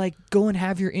 Like, he's like, go and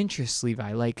have your interests,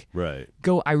 Levi. Like,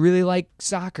 go, I really like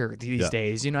soccer these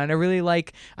days, you know, and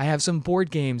I have some board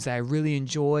games that I really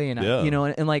enjoy, and I, you know,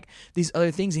 and like these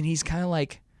other things. And he's kind of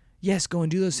like, yes, go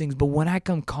and do those things. But when I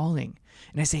come calling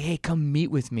and I say, hey, come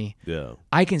meet with me,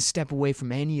 I can step away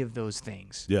from any of those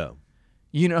things. Yeah.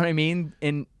 You know what I mean?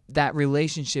 And that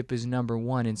relationship is number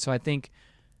one. And so I think,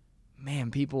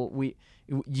 man,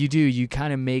 you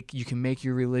can make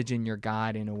your religion your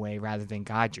God in a way rather than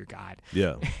God your God.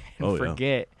 Yeah. And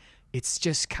forget it's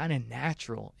just kind of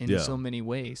natural in so many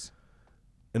ways.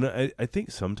 And I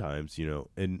think sometimes, you know,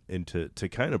 and to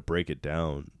kind of break it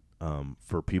down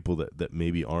for people that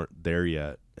maybe aren't there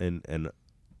yet, and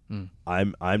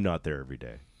I'm not there every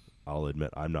day. I'll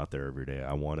admit I'm not there every day.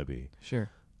 I want to be. Sure.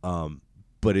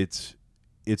 But it's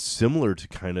similar to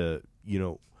kind of, you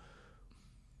know,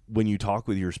 when you talk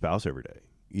with your spouse every day,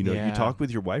 you know, you talk with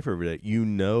your wife every day, you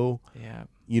know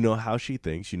how she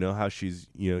thinks, you know how she's,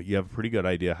 you know, you have a pretty good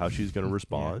idea how she's going to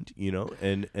respond, you know,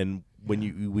 and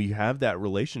when we have that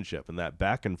relationship and that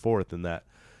back and forth and that,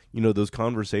 you know, those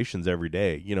conversations every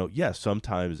day, you know, yes,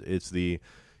 sometimes it's the,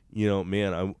 you know,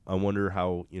 man, I wonder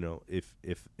how, you know,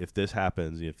 if this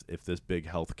happens, if this big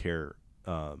health scare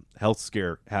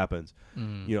happens,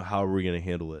 you know, how are we going to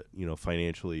handle it, you know,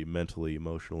 financially, mentally,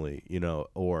 emotionally, you know,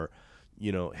 or,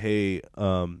 you know, hey,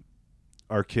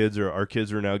 our kids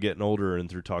are now getting older and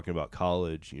they're talking about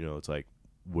college, you know, it's like,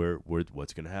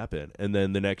 what's going to happen? And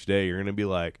then the next day you're going to be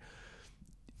like,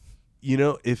 you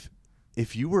know, if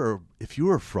you were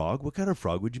a frog, what kind of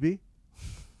frog would you be?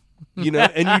 You know,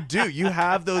 and you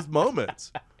have those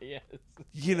moments. Yes.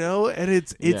 You know, and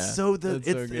it's so the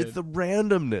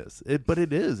randomness. But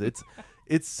it is. It's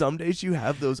some days you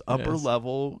have those upper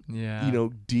level, you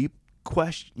know, deep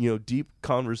deep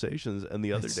conversations, and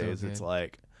the other days it's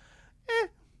like,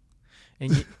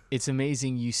 And it's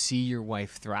amazing you see your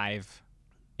wife thrive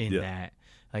in that.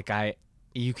 Like,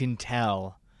 you can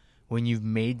tell when you've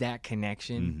made that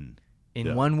connection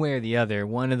in one way or the other,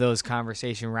 one of those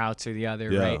conversation routes or the other,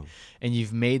 right? And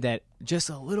you've made that just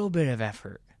a little bit of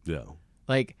effort. Yeah.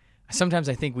 Like, sometimes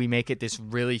I think we make it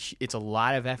it's a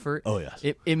lot of effort. Oh, yes.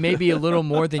 It may be a little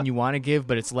more than you want to give,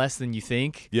 but it's less than you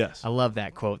think. Yes. I love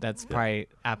that quote. That's probably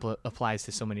applies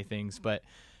to so many things. But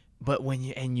when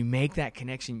you make that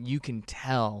connection, you can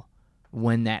tell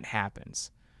when that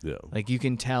happens. Yeah. Like, you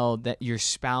can tell that your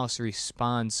spouse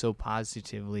responds so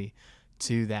positively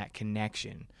to that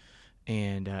connection.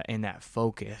 And that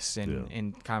focus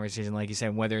and conversation, like you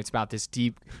said, whether it's about this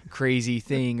deep, crazy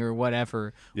thing or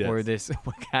whatever, or this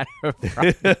what kind of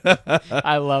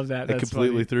I love that. I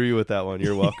completely threw you with that one.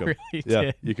 You're welcome. Really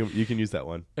did. You can use that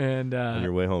one. And on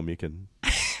your way home, you can.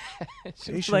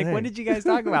 Like, what did you guys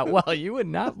talk about? Well, you would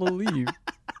not believe.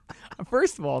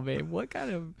 First of all, babe, what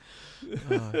kind of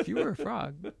if you were a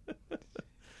frog.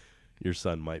 Your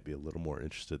son might be a little more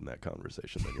interested in that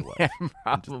conversation than your wife. Yeah,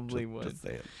 probably would. Just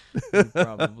saying. He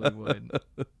probably would.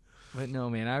 But no,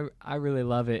 man, I really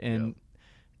love it. And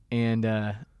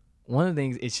one of the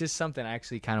things, it's just something I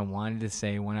actually kind of wanted to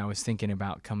say when I was thinking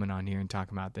about coming on here and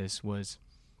talking about this was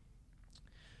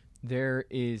there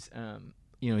is,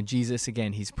 you know, Jesus,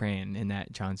 again, he's praying in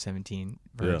that John 17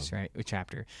 verse, right?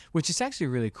 Chapter, which is actually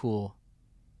a really cool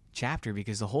chapter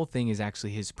because the whole thing is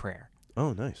actually his prayer.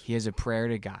 Oh, nice. He has a prayer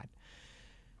to God.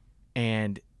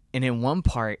 And in one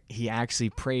part, he actually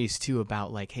prays, too,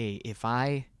 about, like, hey, if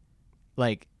I,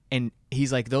 like, and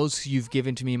he's like, those you've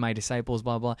given to me, my disciples,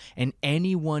 blah, blah, and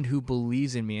anyone who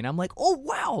believes in me. And I'm like, oh,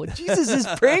 wow, Jesus is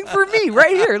praying for me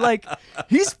right here. Like,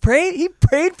 he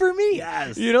prayed for me.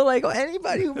 Yes. You know, like,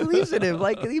 anybody who believes in him,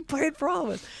 like, he prayed for all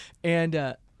of us.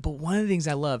 And, But one of the things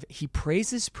I love, he prays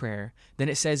this prayer. Then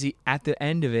it says at the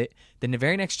end of it, then the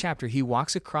very next chapter, he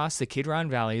walks across the Kidron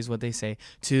Valley, is what they say,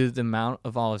 to the Mount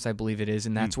of Olives, I believe it is.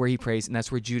 And that's where he prays. And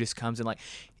that's where Judas comes. And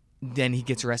then he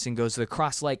gets arrested and goes to the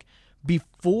cross.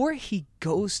 Before he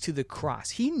goes to the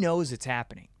cross, he knows it's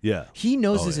happening. Yeah. He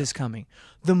knows this is coming.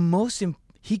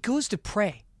 He goes to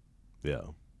pray. Yeah.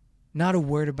 Not a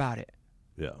word about it.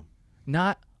 Yeah.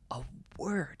 Not a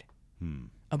word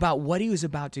about what he was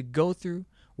about to go through,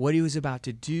 what he was about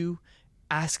to do,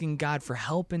 asking God for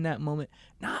help in that moment.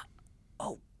 Not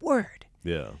a word.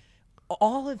 Yeah.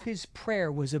 All of his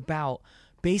prayer was about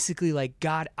basically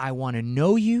God, I want to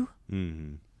know you.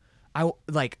 Mm-hmm.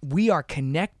 We are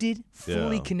connected,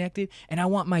 fully Yeah. connected, and I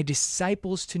want my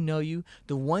disciples to know you.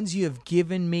 The ones you have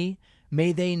given me,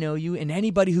 may they know you, and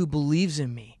anybody who believes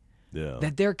in me,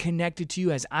 that they're connected to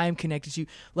you as I'm connected to you.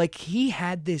 He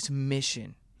had this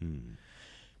mission.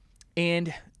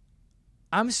 And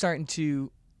I'm starting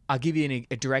to, I'll give you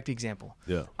a direct example.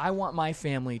 Yeah. I want my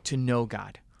family to know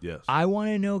God. Yes. I want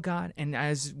to know God. And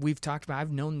as we've talked about,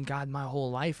 I've known God my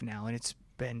whole life now, and it's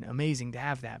been amazing to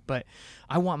have that. But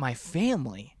I want my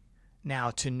family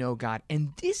now to know God.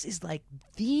 And this is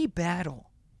the battle.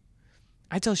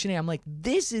 I tell Shanae, I'm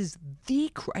this is the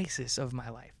crisis of my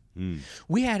life.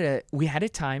 We had a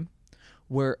time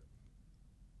where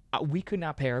we could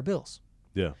not pay our bills.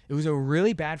 Yeah. It was a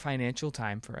really bad financial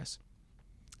time for us,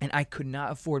 and I could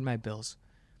not afford my bills.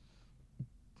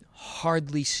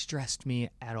 Hardly stressed me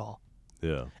at all.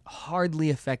 Yeah. Hardly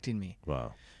affected me.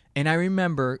 Wow. And I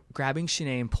remember grabbing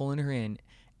Shanae and pulling her in,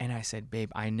 and I said,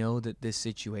 babe, I know that this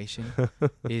situation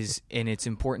is, and it's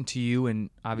important to you, and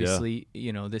obviously,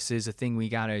 this is a thing we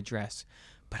got to address,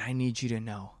 but I need you to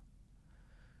know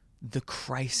the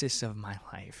crisis of my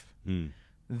life,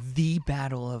 the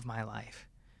battle of my life,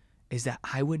 is that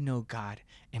I would know God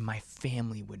and my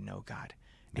family would know God.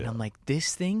 And I'm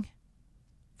this thing,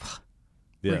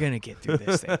 we're going to get through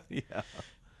this thing. Yeah.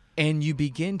 And you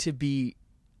begin to be,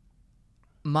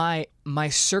 my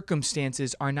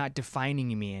circumstances are not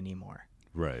defining me anymore.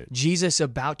 Right. Jesus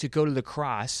about to go to the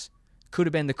cross could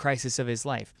have been the crisis of his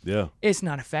life. Yeah. It's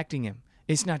not affecting him.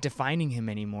 It's not defining him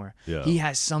anymore. Yeah. He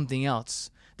has something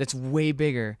else that's way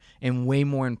bigger and way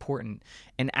more important.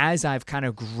 And as I've kind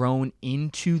of grown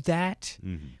into that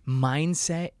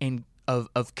mindset and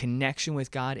of connection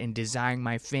with God and desiring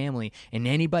my family and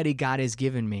anybody God has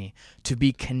given me to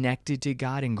be connected to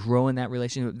God and grow in that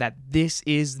relationship, that this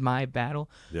is my battle,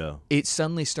 it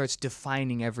suddenly starts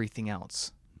defining everything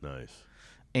else. Nice.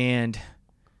 And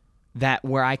that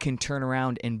where I can turn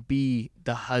around and be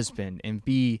the husband and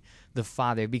be the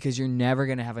father, because you're never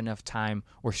going to have enough time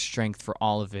or strength for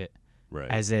all of it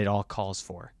as it all calls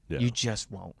for. Yeah. You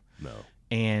just won't. No.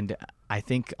 And I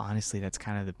think, honestly, that's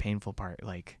kind of the painful part.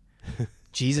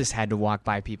 Jesus had to walk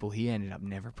by people he ended up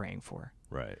never praying for.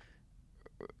 Right.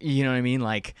 You know what I mean?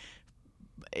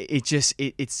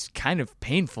 It's kind of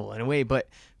painful in a way, but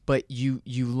you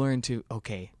learn to,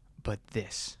 okay, but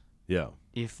this. Yeah.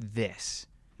 If this.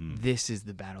 This is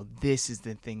the battle. This is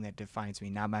the thing that defines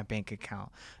me, not my bank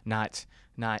account, not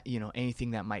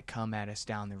anything that might come at us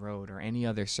down the road or any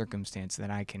other circumstance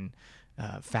that I can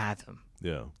fathom.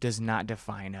 Yeah, does not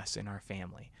define us in our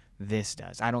family. This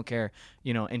does. I don't care,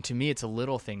 and to me it's a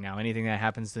little thing now. Anything that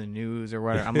happens to the news or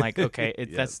whatever, I'm okay,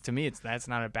 that's to me that's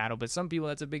not a battle, but some people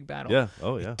that's a big battle. Yeah.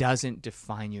 Oh yeah. It doesn't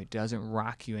define you. It doesn't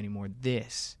rock you anymore.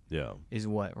 This is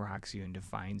what rocks you and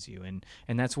defines you, and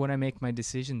that's what I make my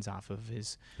decisions off of,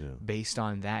 is based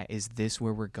on that. Is this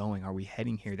where we're going? Are we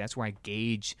heading here? That's where I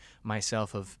gauge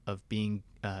myself of being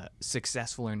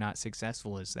successful or not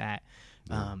successful. Is that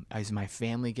is my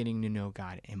family getting to know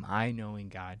God? Am I knowing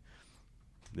God?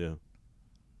 Yeah,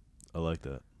 I like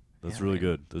that. That's really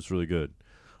good. That's really good.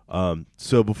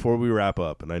 So before we wrap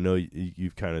up, and I know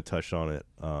you've kind of touched on it,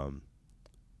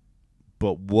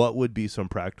 but what would be some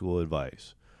practical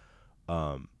advice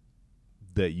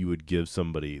that you would give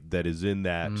somebody that is in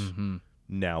that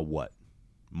now what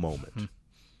moment?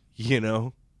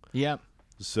 Yep.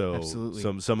 So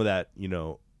absolutely. some of that,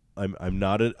 I'm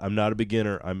not a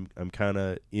beginner. I'm kind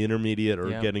of intermediate or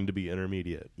getting to be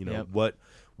intermediate.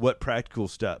 What practical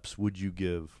steps would you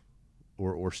give,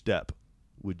 or step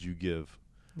would you give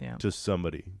to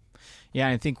somebody? Yeah,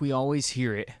 I think we always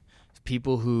hear it.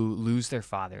 People who lose their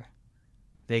father,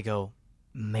 they go,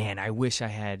 man, I wish I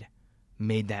had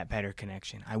made that better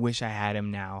connection. I wish I had him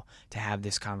now to have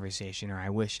this conversation, or I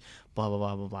wish blah, blah,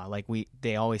 blah, blah, blah.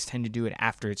 They always tend to do it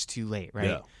after it's too late,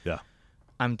 right? Yeah.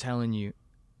 I'm telling you,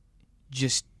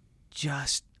 just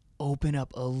open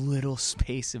up a little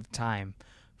space of time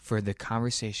for the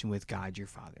conversation with God, your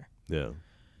Father. Yeah.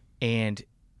 And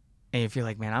And if you're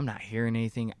like, man, I'm not hearing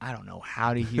anything, I don't know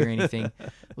how to hear anything.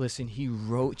 Listen, he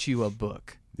wrote you a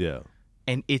book. Yeah.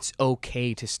 And it's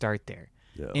okay to start there.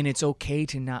 Yeah. And it's okay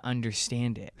to not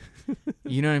understand it.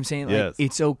 You know what I'm saying? Like, Yes.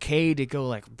 it's okay to go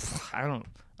like, I don't,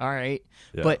 all right.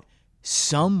 Yeah. But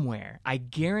somewhere, I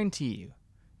guarantee you,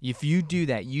 if you do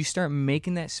that, you start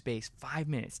making that space, 5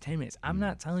 minutes, 10 minutes. I'm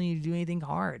not telling you to do anything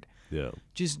hard. Yeah.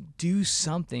 Just do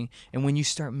something. And when you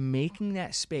start making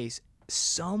that space,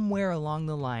 somewhere along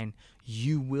the line,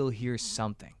 you will hear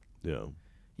something. Yeah.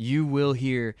 You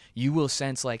will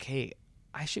sense like, hey,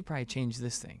 I should probably change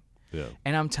this thing. Yeah.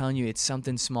 And I'm telling you, it's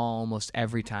something small almost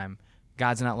every time.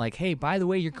 God's not like, hey, by the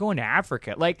way, you're going to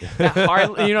Africa. Like, that hard,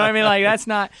 you know what I mean? Like, that's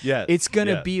not. Yes. It's going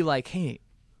to be like, hey,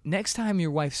 next time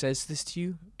your wife says this to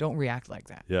you, don't react like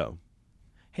that. Yeah.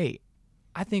 Hey,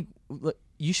 I think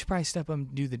you should probably step up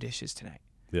and do the dishes tonight.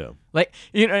 Yeah. Like,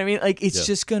 you know what I mean? Like, it's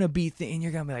just going to be, and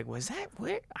you're going to be like, was that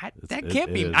where? That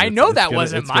can't be. I know that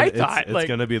wasn't my thought. It's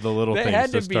going to be the little things. It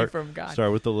had to be from God.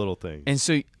 Start with the little things. And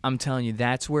so I'm telling you,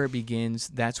 that's where it begins.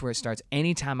 That's where it starts.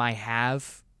 Anytime I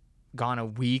have gone a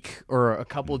week or a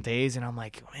couple of days and I'm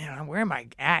like, man, where am I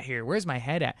at here? Where's my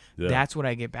head at? Yeah. That's what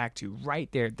I get back to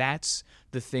right there. That's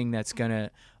the thing that's going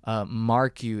to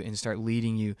mark you and start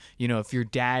leading you. You know, if your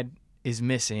dad is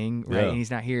missing, right, and he's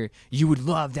not here, you would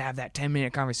love to have that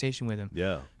 10-minute conversation with him.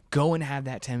 Yeah. Go and have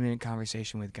that 10-minute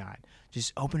conversation with God.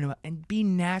 Just open it up and be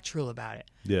natural about it.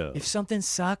 Yeah. If something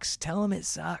sucks, tell him it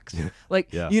sucks.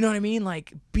 Like, Yeah. you know what I mean?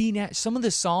 Like, some of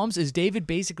the Psalms is David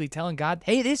basically telling God,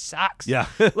 hey, this sucks. Yeah.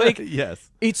 Like,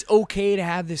 yes. It's okay to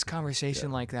have this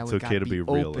conversation like that with It's okay God. to be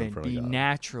real open, in front of be God.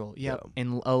 natural,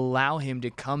 and allow him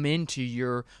to come into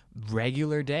your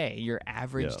regular day, your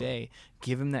average Yeah. day.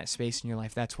 Give him that space in your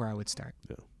life. That's where I would start.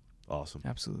 Yeah. Awesome.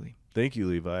 Absolutely. Thank you,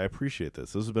 Levi. I appreciate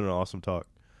this. This has been an awesome talk.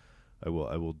 I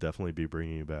will definitely be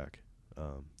bringing you back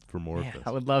for more of this. I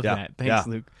would love that. Thanks,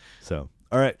 Luke. So,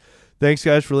 all right. Thanks,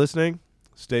 guys, for listening.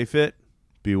 Stay fit.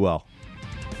 Be well.